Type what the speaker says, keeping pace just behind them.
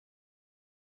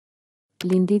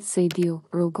Lindit Sejdiu,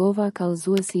 Rugova,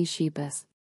 kallëzuesi I Shqipes.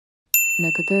 Në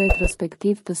këtë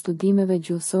retrospektiv të studimeve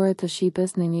gjuhësore të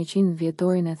Shqipes në 100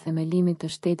 vjetorin e themelimit të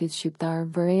shtetit shqiptar,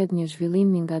 vërehet një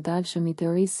zhvillim I ngadalshëm I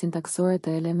teorisë sintaksore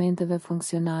të elementeve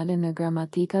funksionale në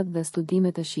gramatikat dhe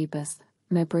studimet e Shqipes,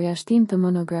 me përjashtim të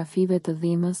monografive të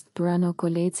Dhimës, Turano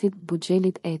Kolecit,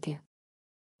 Bugjelit eti.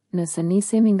 Nëse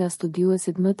nisemi nga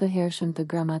studiuesit më të hershëm të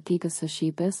gramatikës së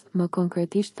Shqipes, më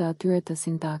konkretisht të atyre të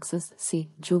sintaksës, si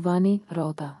Gjuvani,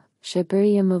 Rota,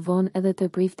 Sheperi e më vonë edhe të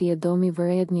prifti e domi,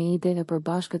 vërehet një ide e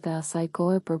përbashkët e asaj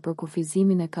kohe për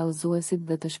përkufizimin e kallëzuesit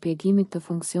dhe të shpjegimit të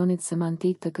funksionit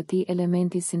semantik të këtij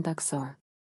elementi sintaksor.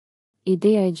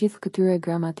 Ideja e gjithë këtyre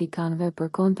gramatikanëve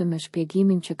përkonte me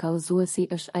shpjegimin që kallëzuesi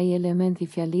është ai element I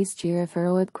fjalisë që I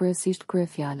referohet kryesisht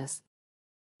kryefjalës.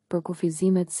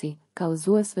 Përkufizimet si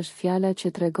kallëzues është fjala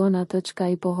që tregon atë çka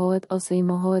I pohohet ose I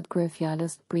mohohet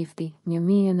kryefjalës, prifti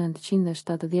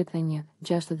 1971,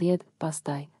 60,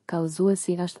 pastaj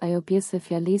kallëzuesi është ajo pjesë e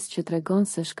fjalisë që tregon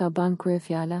se çka ban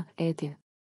kryefjala, eti.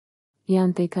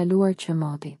 Janë të I kaluar që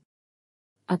moti.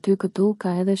 Aty këtu ka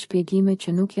edhe shpjegime që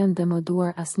nuk janë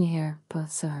demoduar asnjëherë,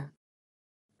 p.s.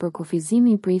 Përkufizimi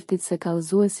I priftit se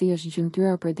kallëzuesi është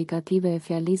gjymtyra predikative e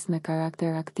fjalisë me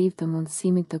karakter aktiv të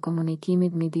mundësimit të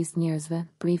komunikimit midis njerëzve,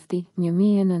 prifti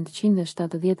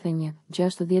 1971,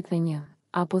 61,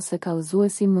 apo se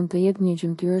kallëzuesi mund të jetë një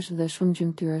gjymtyrësh dhe shumë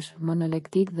gjymtyrësh,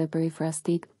 monolektik dhe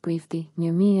perifrastik, prifti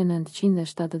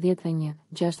 1971,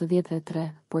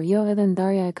 63, por jo edhe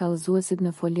ndarja e kallëzuesit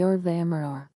në folor dhe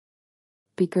emëror.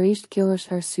 Pikërisht kjo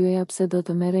është arsyeja pse do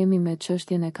të merremi me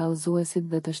çështjen e kallëzuesit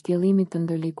dhe të shtjellimit të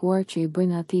ndërlikuar që I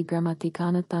bëjnë atij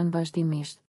gramatikanët tanë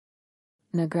vazhdimisht.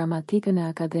 Në gramatikën e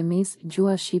akademisë,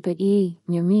 gjuha shqipe I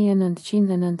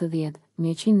 1990,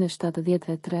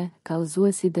 173,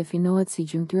 kallëzuesi definohet si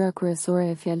gjymtyra kryesore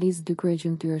e fjalisë dy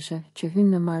kryegjymtyrëshe, që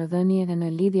hyn në marrëdhënie e në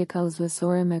lidhje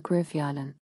kallëzuesore me kryefjalën.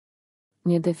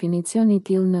 Një definicion I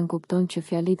tillë nënkupton që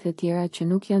fjalitë e tjera që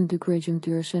nuk janë dy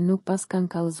kryegjymtyrëshe nuk pas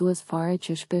kanë kallëzues fare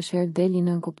që shpeshherë del I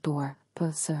nënkuptuar,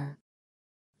 p.s.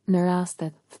 Në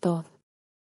rastet, ftoht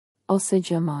ose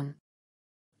gjëmon.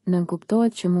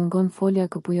 Nënkuptohet që mungon folja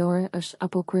këpujore është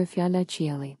apo kryefjala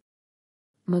qielli.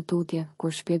 Më tutje,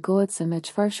 kur shpjegohet se me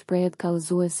çfarë shprehet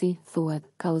kallëzuesi, thuhet,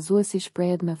 kallëzuesi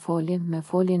shprehet me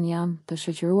foljen jam, të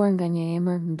shoqëruar nga një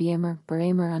emër, mbiemër,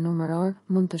 përemër anumëror,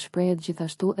 mund të shprehet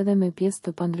gjithashtu edhe me pjesë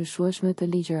të pandryshueshme të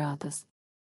ligjëratës.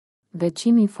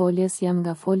 Veçimi I foljes jam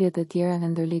nga foljet e tjera e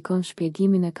ndërlikon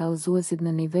shpjegimin e kallëzuesit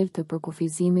në nivel të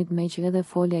përkufizimit me që edhe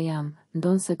folja jam,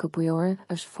 ndonse këpujore,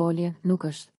 është folje, nuk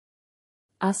është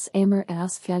as emër e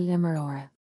as fjalë emërore.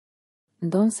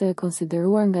 Ndonse e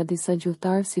konsideruar nga disa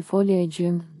gjuhëtarë si folje e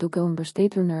gjymë, duke u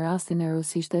mbështetur në rastin e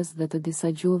rusishtes dhe të disa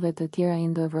gjuhëve të tjera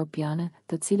indo-evropiane,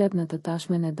 të cilat në të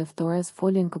tashmen e dëftores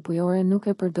foljen këpujore nuk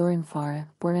e përdorin fare,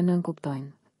 por e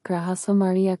nënkuptojnë. Krahaso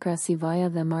Maria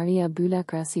Krasivaja dhe Maria Byla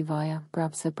Krasivaja,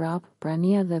 prapse prap,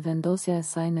 prania dhe vendosja e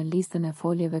saj në listën e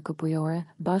foljeve këpujore,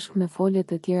 bashkë me foljet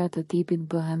të tjera të tipit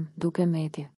bëhem, duke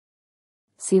meti.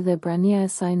 Si dhe prania e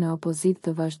saj në opozit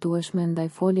të vazhdueshme ndaj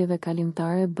foljeve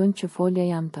kalimtare bën që folja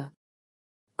jam të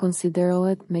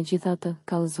konsiderohet megjithatë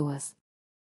kallëzues.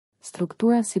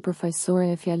 Struktura sipërfaqësore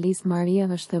e fjalisë Maria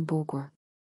është e bukur.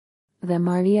 Dhe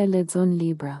Maria lexon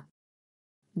libra.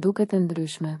 Duket e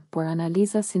ndryshme, por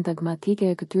analiza sintagmatike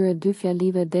e këtyre dy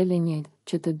fjalive del e njëjtë,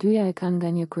 që të dyja e kanë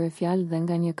nga një kryefjalë dhe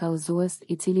nga një kallëzues,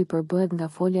 I cili përbëhet nga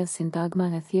folja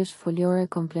sintagma e thjesht folore,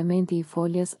 komplementi I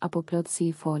foljes apo plotësi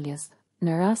I foljes.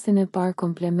 Në rastin e parë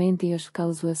komplementi është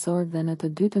kallëzuesor dhe në të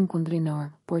dytën kundrinor,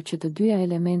 por që të dyja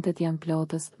elementet janë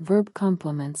plotës, verb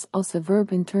complements ose verb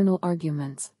internal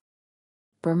arguments.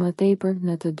 Për më tepër,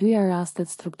 në të dyja rastet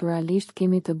strukturalisht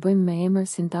kemi të bëjmë me emër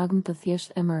sintagmë të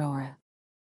thjesht emërore.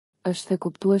 Është e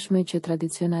kuptueshme që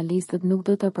tradicionalistët nuk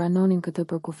do të pranonin këtë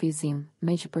përkufizim,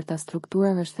 me që për ta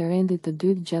struktura është e rendi të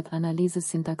dytë gjatë analizës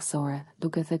sintaksore,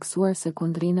 duke theksuar se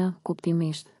kundrina,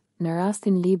 kuptimisht, në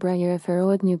rastin libra I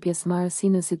referohet një pjesëmarrësi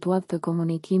në situatë të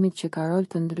komunikimit që ka rol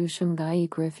të ndryshëm nga ai I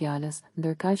kryefjalës,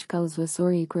 ndërkaq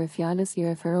kallëzuesori I kryefjalës I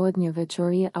referohet një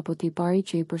veçori apo tipari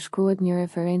që I përshkruhet një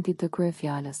referenti të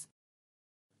kryefjalës.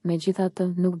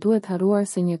 Megjithatë, nuk duhet harruar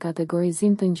se një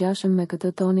kategorizim të ngjashëm me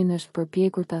këtë tonin është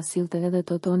përpjekur ta sillte edhe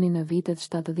Totoni në vitet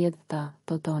 70 ta,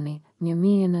 Totoni,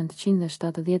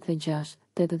 1976,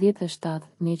 87,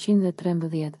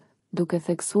 113, duke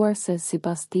theksuar se,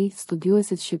 sipas tij,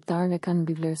 studiuesit shqiptarë kanë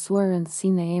mbivlerësuar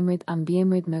rëndësinë e emrit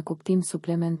ambiemrit me kuptim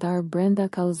suplementar brenda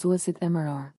kallëzuesit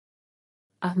emëror.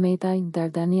 Ahmetaj,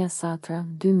 Dardania Satra,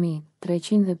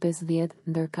 2350,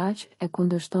 ndërkaq, e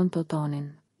kundërshton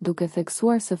Totonin. Duke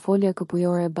theksuar se folja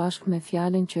këpujore bashkë me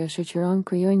fjalën që e shoqëron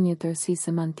krijojnë një tërësi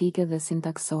semantike dhe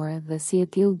sintaksore dhe si e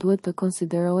tillë duhet të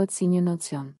konsiderohet si një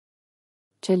nocion.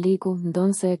 Çeliku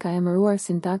ndon se e ka emëruar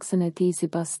sintaksën e tij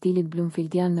sipas stilit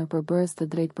Bloomfieldian në përbërës të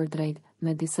drejtë për drejtë,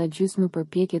 me disa gjysmë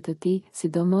përpjekje të tij,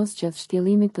 sidomos gjatë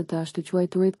shtjellimit të ashtu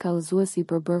quajturit kallëzues i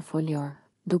përbërë folior.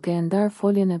 Duke e ndarë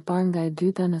foljen e parë nga e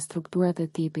dyta në strukturat e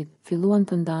tipit, filluan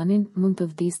të ndanin, mund të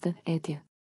vdiste, etje.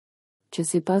 Që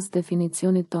sipas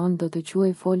definicionit tonë do të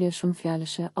quaj folje shumë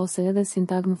fjalëshe ose edhe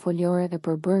sintagmë foliore e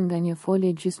përbërë nga një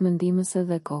folje gjysmëndimëse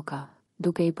dhe koka.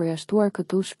 Duke i përjashtuar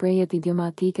këtu shprehjet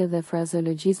idiomatike dhe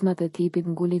frazeologjizmat e tipit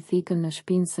nguli thikën në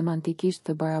shpinë semantikisht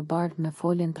të barabartë me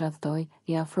foljen tradhtoi,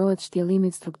 i afrohet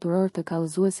shtjellimit strukturor të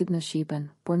kallëzuesit në shqipen,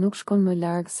 por nuk shkon më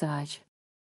larg se aq.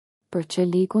 Për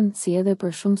Çelikun, si edhe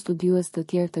për shumë studiues të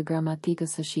tjerë të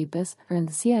gramatikës së shqipes,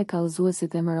 rëndësia e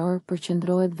kallëzuesit emëror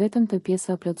përqendrohet vetëm te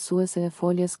pjesa plotësuese e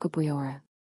foljes këpujore.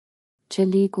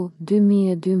 Çeliku,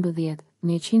 2012,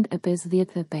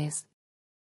 155.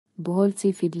 Buholci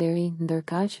Fidleri,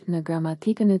 ndërkaq, në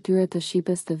gramatikën e tyre të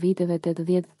shqipes të viteve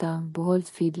 80 ta,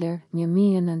 Buholc Fidler,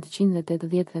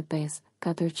 1985,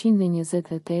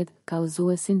 428,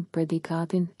 kallëzuesin,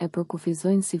 predikatin, e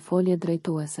përkufizojnë si folje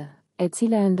drejtuese, e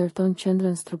cila e ndërton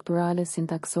qendrën strukturale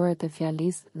sintaksore të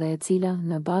fjalisë dhe e cila,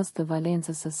 në bazë të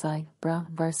valencës së saj, pra,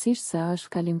 varësisht se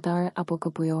është kalimtare apo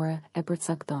këpujore, e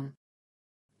përcakton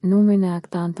numrin e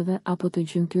aktantëve apo të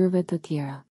gjymtyrëve të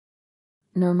tjera.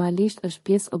 Normalisht është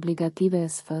pjesë obligative e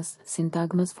sfës,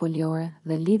 sintagmës foliore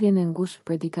dhe lidhjen e ngushtë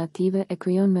predikative e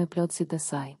krijon me plotësit e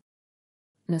saj.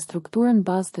 Në strukturën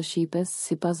bazë të shqipes,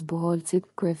 sipas Buholcit,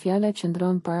 kryefjala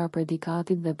qëndron para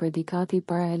predikatit dhe predikati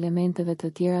para elementeve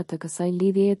të tjera të kësaj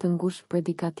lidhjeje të ngushtë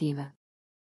predikative.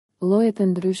 Llojet e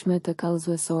ndryshme të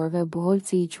kallëzuesorëve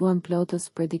Buholci i quan plotës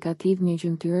predikativ një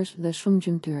gjymtyrësh dhe shumë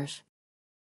gjymtyrësh.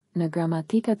 Në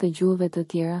gramatikat e gjuhëve të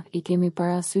tjera, i kemi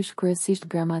parasysh kryesisht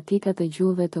gramatikat e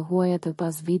gjuhëve të huaja të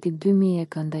pas vitit 2000 e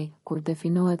këndej, kur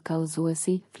definohet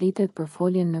kallëzuesi, flitet për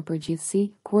foljen në përgjithësi,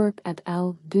 Quirk et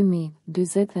al.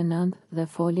 2049 dhe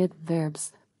foljet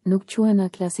verbs, nuk quhen a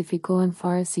klasifikohen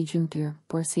fare si gjymtyr,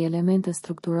 por si elemente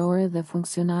strukturore dhe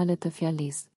funksionale të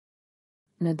fjalisë.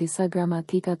 Në disa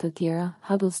gramatika të tjera,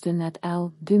 Huddleston et al.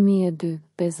 2002,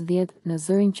 50, në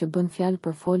zërin që bën fjalë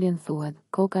për foljen thuhet,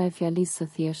 koka e fjalisë së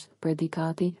thjeshtë,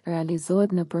 predikati,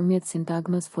 realizohet nëpërmjet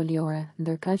sintagmës foliore,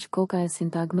 ndërkaq koka e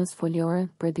sintagmës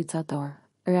foliore, predicator,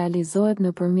 realizohet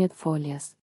nëpërmjet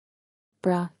foljes.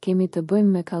 Pra, kemi të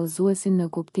bëjmë me kallëzuesin në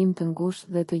kuptim të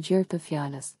ngushtë dhe të gjerë të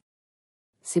fjalës.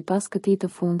 Sipas këtij të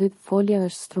fundit, folja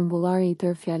është strumbullari i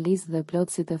tërë fjalisë dhe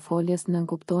plotësit e foljes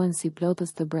nënkuptohen si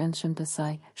plotës të brendshëm të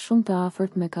saj, shumë të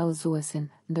afërt me kallëzuesin,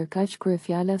 ndërkaq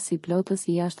kryefjala si plotës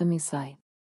i jashtëm i saj.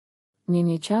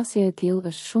 Një qasje e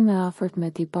tillë është shumë e afërt me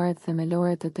tiparet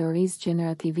themelore të teorisë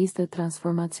generativiste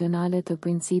transformacionale të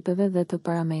principeve dhe të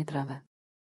parametrave.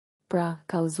 Pra,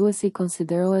 kallëzuesi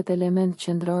konsiderohet element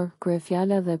qendror,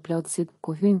 kryefjala dhe plotësit,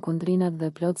 ku hyjnë kundrinat dhe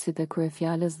plotësit e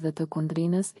kryefjalës dhe të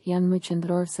kundrinës, janë më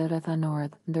qendror se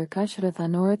rrethanorët, ndërkaq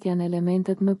rrethanorët janë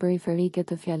elementet më periferike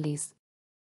të fjalisë.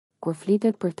 Kur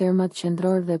flitet për termat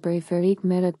qendror dhe periferik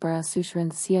merret parasysh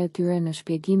rëndësia e tyre në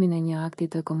shpjegimin e një akti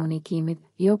të komunikimit,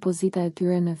 jo pozita e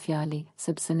tyre në fjali,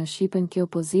 sepse në shqipen kjo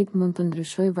pozitë mund të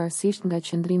ndryshojë varësisht nga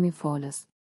qëndrimi folës.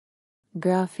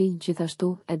 Grafi,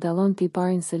 gjithashtu, e dallon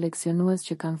tiparin seleksionues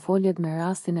që kanë foljet me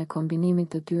rastin e kombinimit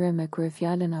të tyre me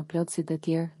kryefjalën a plotësit e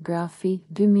tjerë, grafi,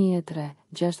 2003,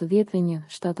 61,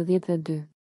 72.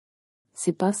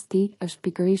 Sipas tij, është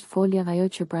pikërisht folja ajo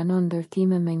që pranon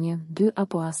ndërtime me një, dy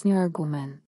apo asnjë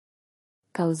argument.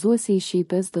 Kallëzuesi i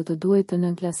shqipes do të duhet të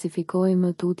nënklasifikohej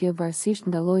më tutje varësisht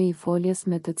nga lloji i foljes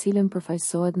me të cilën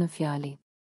përfaqësohet në fjali.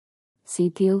 Si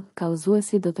i tillë,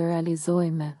 kallëzuesi do të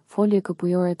realizohej me folje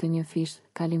këpujore të një fish,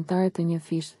 kalimtare të një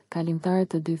fish, kalimtare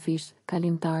të dy fish,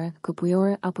 kalimtare,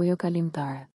 këpujore apo jo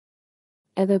kalimtare.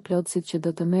 Edhe plotësit që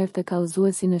do të merrte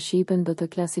kallëzuesi në shqipen do të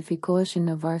klasifikoheshin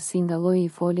në varësi nga lloji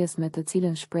i foljes me të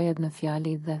cilën shprehet në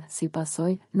fjali dhe, si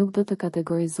pasojë, nuk do të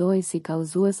kategorizohej si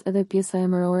kallëzues edhe pjesa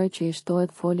emërore që i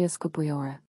shtohet foljes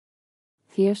këpujore.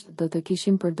 Thjesht do të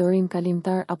kishim përdorim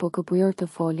kalimtar apo këpujor të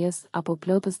foljes, apo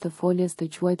plotës të foljes të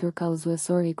quajtur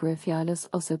kallëzuesor i kryefjalës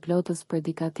ose plotës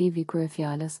predikativ i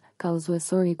kryefjalës,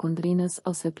 kallëzuesor i kundrinës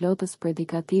ose plotës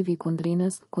predikativ i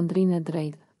kundrinës, kundrinë e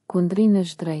drejtë, kundrinë e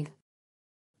zhdrejtë.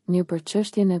 Një për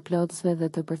çështjen e plotësve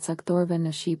dhe të përcaktorëve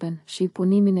në shqipen, shih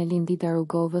punimin e Lindita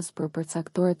Rugovës për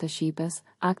përcaktorët e shqipes,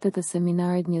 aktet e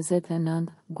seminarit 29,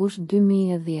 gusht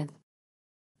 2010.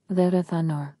 Dhe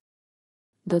rrethanor.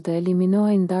 Do të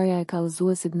eliminohej ndarja e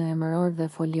kallëzuesit në emëror dhe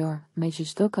folior, me që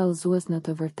çdo kallëzues në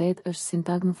të vërtetë është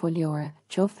sintagmë foliore,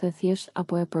 qoftë e thjesht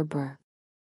apo e përbërë.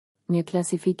 Një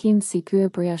klasifikim si ky e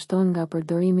përjashton nga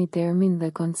përdorimi termin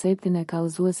dhe konceptin e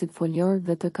kallëzuesit folior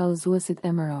dhe të kallëzuesit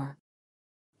emëror.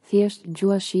 Thjesht,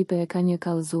 gjuha shqipe e ka një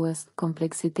kallëzues,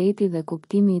 kompleksiteti dhe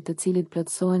kuptimi i të cilit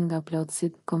plotësohen nga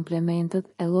plotësit, komplementet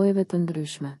e llojeve të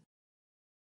ndryshme.